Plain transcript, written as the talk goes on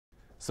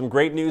Some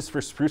great news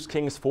for Spruce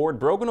Kings forward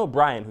Brogan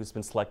O'Brien, who's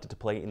been selected to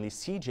play in the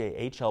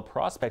CJHL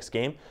Prospects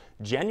Game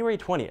January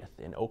 20th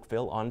in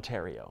Oakville,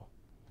 Ontario.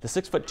 The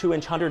 6'2",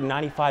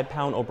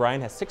 195-pound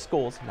O'Brien has 6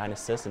 goals, 9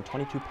 assists, and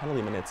 22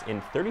 penalty minutes in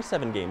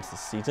 37 games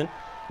this season,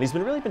 and he's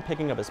really been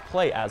picking up his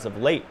play as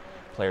of late.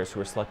 Players who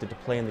are selected to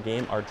play in the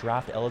game are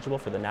draft eligible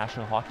for the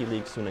National Hockey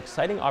League, so an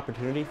exciting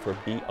opportunity for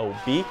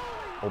BOB.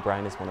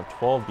 O'Brien is one of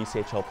 12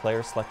 BCHL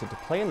players selected to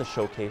play in the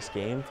showcase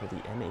game for the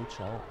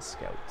NHL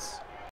Scouts.